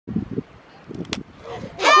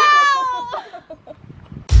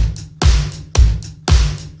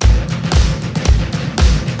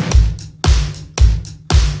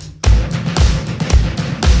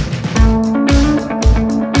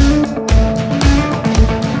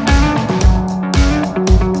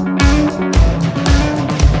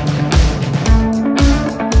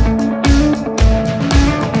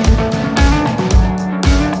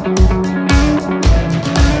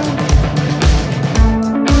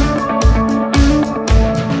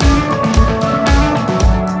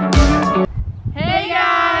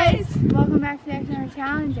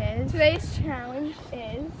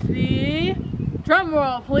drum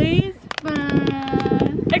roll, please.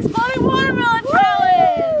 Exploding watermelon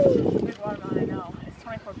challenge! Big watermelon, I know. It's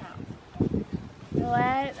 24 pounds.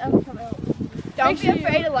 Don't be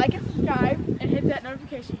afraid to like and subscribe. And hit that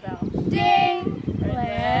notification bell. Ding!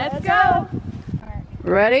 Let's go!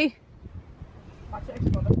 Ready? Watch it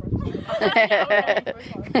explode the first one.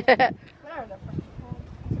 Whatever the first one.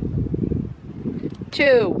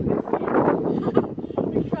 2.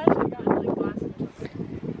 We probably got like glasses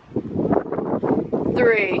or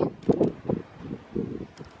 3.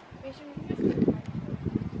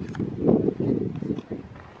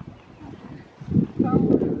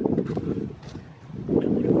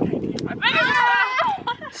 something.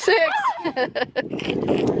 6.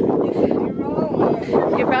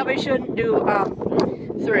 You probably shouldn't do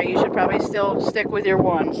 3. You should probably still stick with your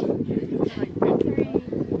 1s.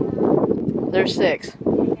 There's 6.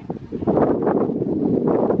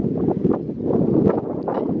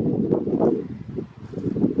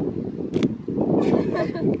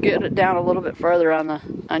 Get it down a little bit further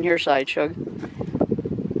on your side, Shug.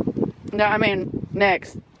 No, I mean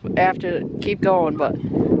next. After, keep going, but. We're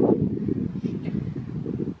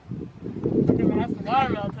gonna have some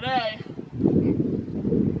watermelon today.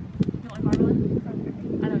 You don't like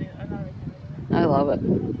watermelon? I don't either. I'm not really fan of it. I love it.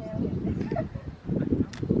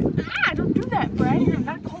 Ah, don't do that, Brad. You're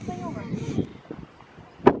not cold thing over.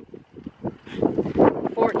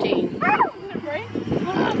 14. Ah, is it break?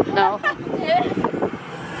 No.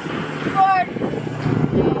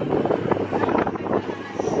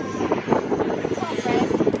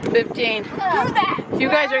 15. Do that! You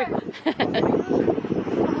guys are.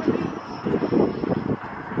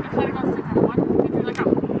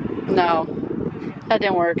 No, that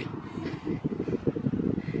didn't work.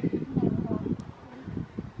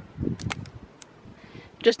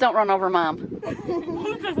 Just don't run over Mom.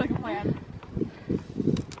 That's like a plan.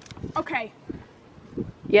 Okay.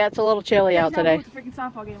 Yeah, it's a little chilly out today. What's the freaking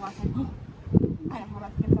softball game last night? I don't know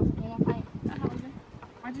about the softball game last night.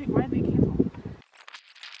 Why did they cancel?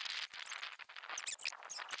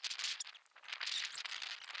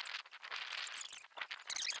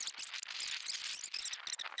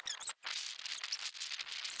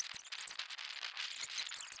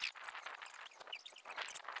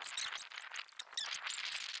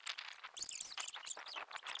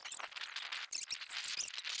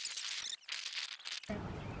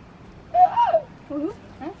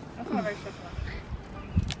 That's not very stressful.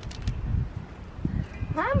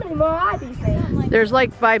 How many more are these things? There's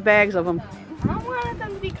like 5 bags of them. I want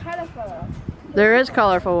them to be colorful. There is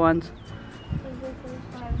colorful ones.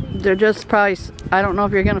 They're just probably, I don't know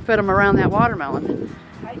if you're going to fit them around that watermelon.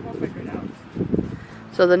 We'll figure it out.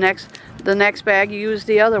 So the next bag, you use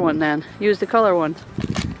the other one then. Use the color ones.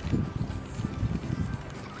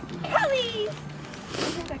 Kelly!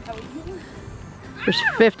 There's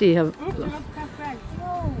 50 of Oops, I got the past bag.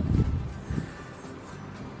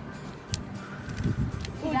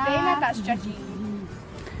 Ooh, they not that stretchy.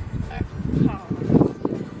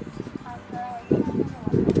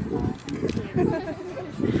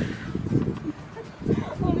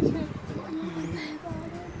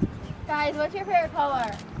 Guys, what's your favorite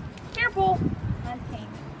color? Careful. Mine's pink.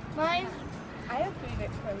 Mine? I have 3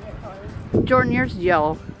 favorite colors. Jordan, yours is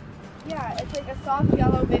yellow. Yeah, it's like a soft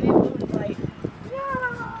yellow, baby blue, and white.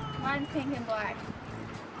 Yeah. Mine's pink and black.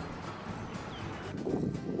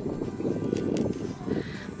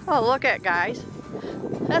 Oh, look at guys.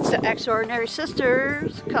 That's the Extraordinary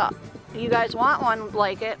Sisters cup. If you guys want one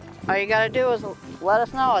like it, all you gotta do is let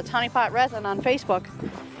us know. It's Honey Pot Resin on Facebook.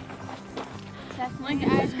 Link in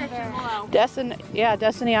the description below.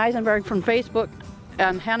 Destiny Eisenberg from Facebook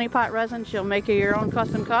and Honey Pot Resin. She'll make you your own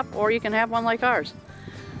custom cup, or you can have one like ours.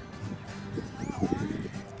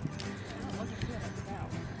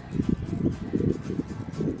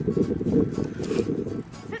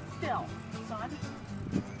 Sit still, son.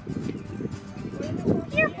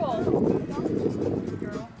 Careful!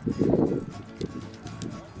 Girl.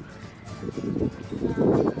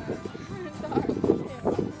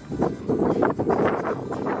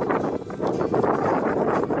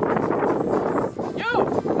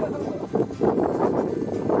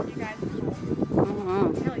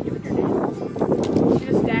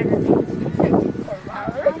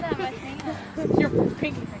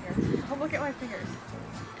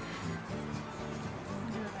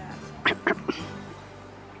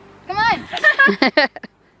 Come on!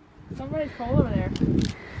 Somebody's cold over there.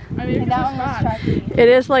 I mean, That one was sharpie. It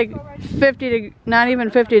is like 50 to not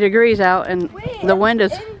even 50 degrees out, and the wind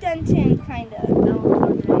is. Indenting, kind of.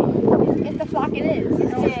 It's the flock it is.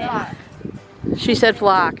 It's the flock. She said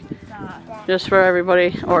flock, just for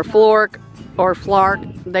everybody, or flork, or flark.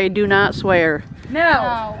 They do not swear.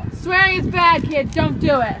 No. Swearing is bad, kids. Don't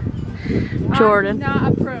do it. Jordan. I do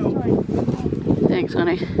not approve. Thanks,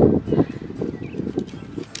 honey.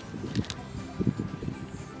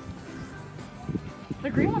 The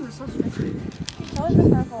green ones are so sticky. So is the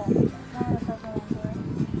purple. One of the purple ones.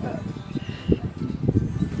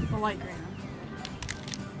 The light green ones.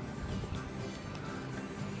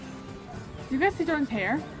 Do you guys see Jordan's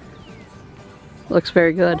hair? Looks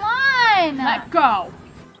very good. Come on! Let go.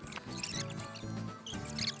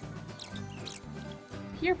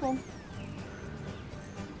 Careful.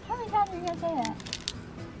 How many times are you gonna say that?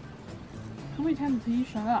 How many times until you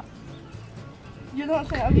shut up? You don't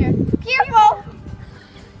say it over here. Careful!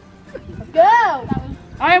 Let's go!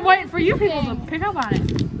 I'm waiting for you people to pick up on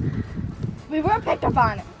it. We were picked up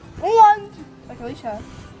on it. One! Like Alicia.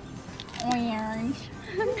 Orange.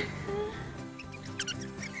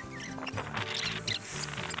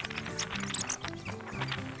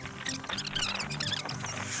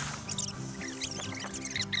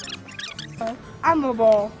 I'm a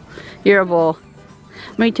bull. You're a bull.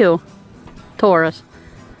 Me too. Taurus.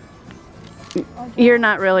 You're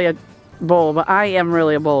not really a bull, but I am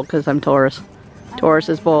really a bull because I'm Taurus. Taurus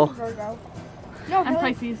is bull. Virgo. No, I'm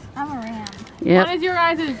really? Pisces. I'm a ram. What Yep. is your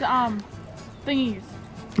guys' thingies?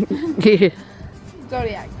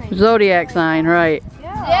 Zodiac. Zodiac sign, right.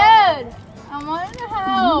 Yeah. Dude! I wanted to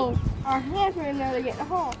help. Our hands were in there to get the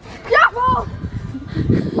hole. Careful!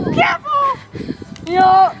 Careful!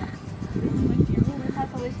 Yeah.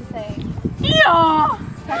 That's what Alicia say. Yeah.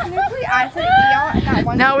 Technically, I said eon and that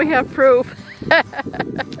one. Now we have proof. I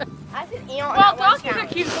said eon and Well, that one donkeys are count.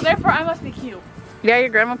 cute, so therefore I must be cute. Yeah, your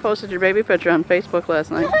grandma posted your baby picture on Facebook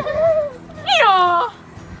last night. Yeah.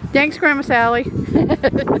 Thanks, Grandma Sally.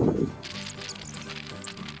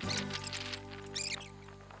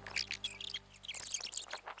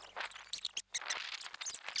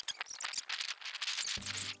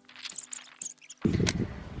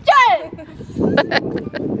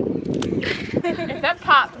 If that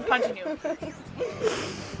pops, I'm punching you. Where's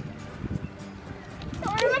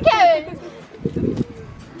my Kevin?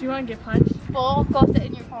 Do you want to get punched? Bull, go sit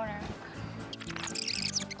in your corner.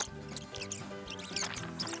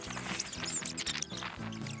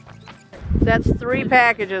 That's 3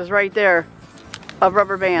 packages right there of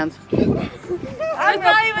rubber bands. It's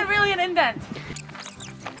not even really an indent.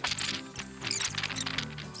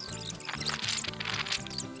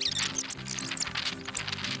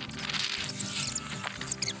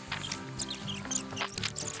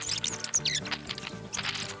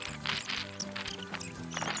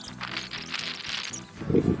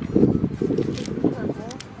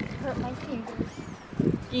 Hurt my fingers.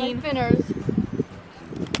 Gene. My spinners.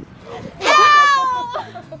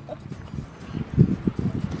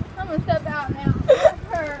 I'm gonna step out now. That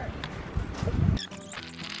hurt.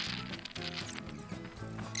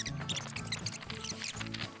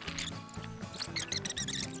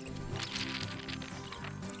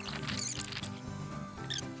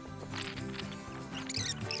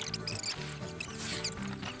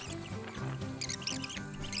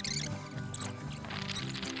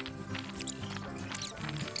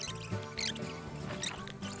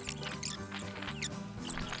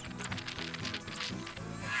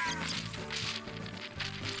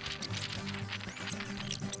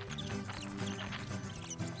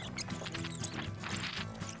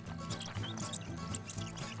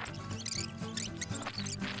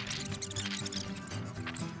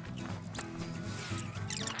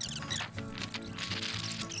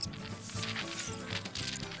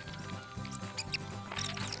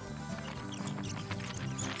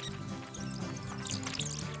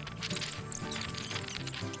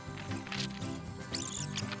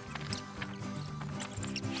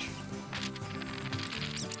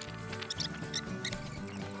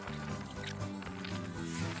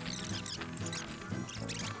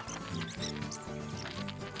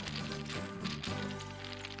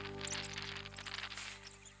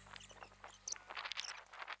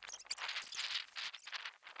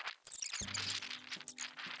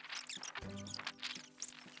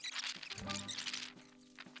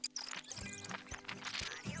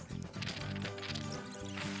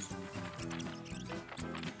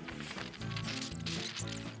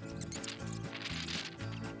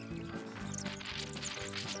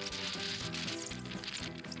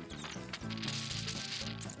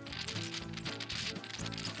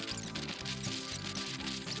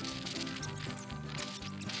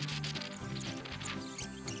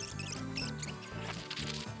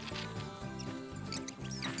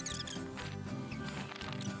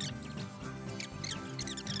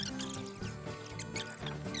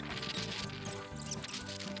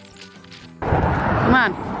 Come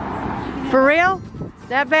on. For real?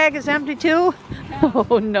 That bag is empty too?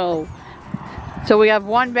 Oh no. So we have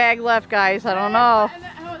one bag left, guys. I don't know.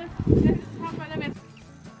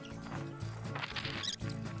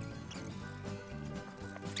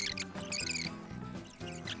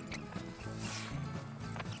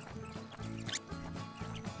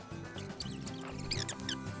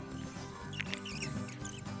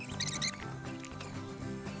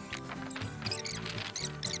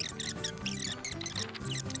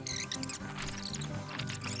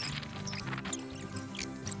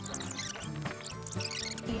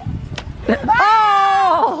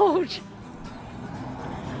 Ouch!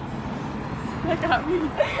 That got me.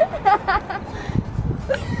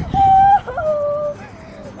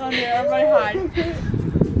 Oh dear, everybody hide.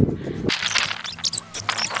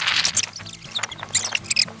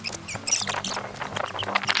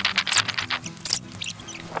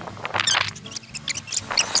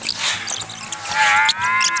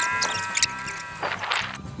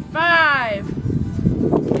 Five.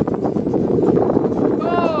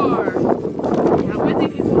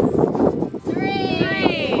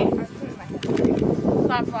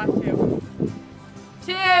 Last two.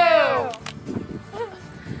 2.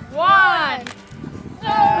 1.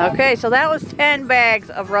 Okay, so that was 10 bags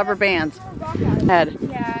of rubber bands. Head.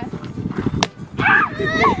 Yeah.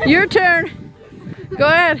 Your turn. Go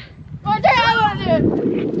ahead. What turn I want to do?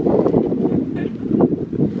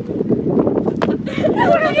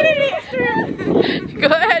 Go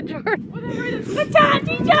ahead, Jordan.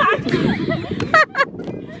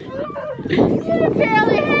 You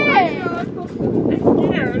barely hit. I'm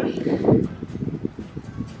scared.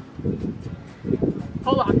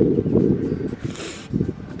 Hold on.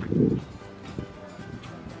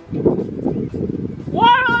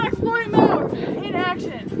 Watermelon exploding mode in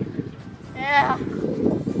action. Yeah.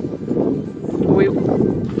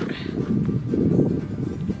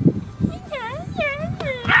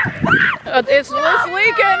 It's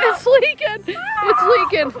leaking. It's leaking. It's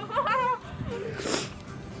leaking.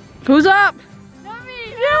 Who's up? Not me.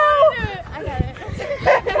 You. I got it.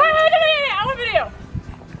 I want video.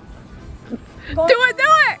 Do it. Do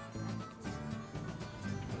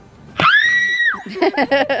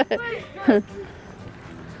it.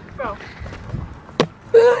 Go.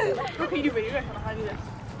 Okay, you guys know how to do this.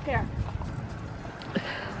 Here.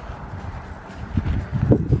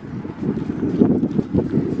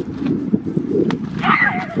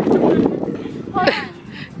 Hold on.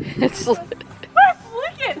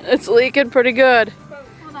 It's leaking pretty good.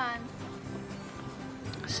 Hold on.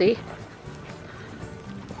 See?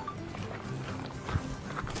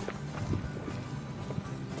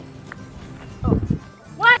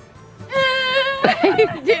 What? You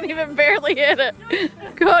didn't even barely hit it.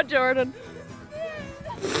 Go, Jordan.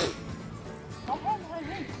 I'm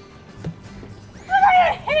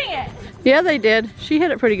hitting it. Yeah, they did. She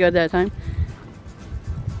hit it pretty good that time.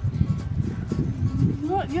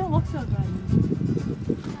 You don't look so good.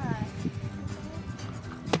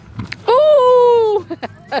 Ooh!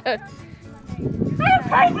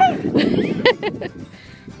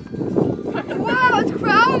 Wow, it's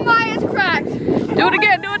cracked. It's cracked. Do it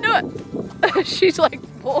again. Do it. Do it. She's like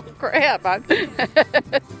full crap. Ah!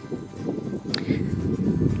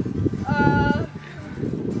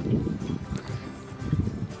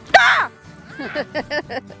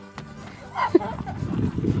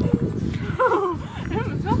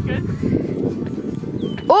 It smells good.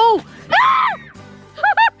 Oh!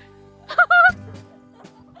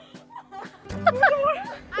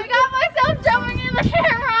 I got myself jumping in the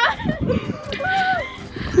camera.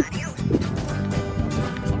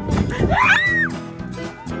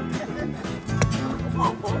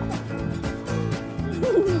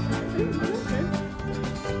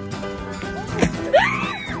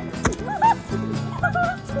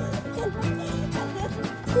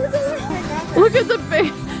 Look at the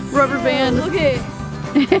big rubber band. Look at it.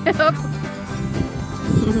 Yep.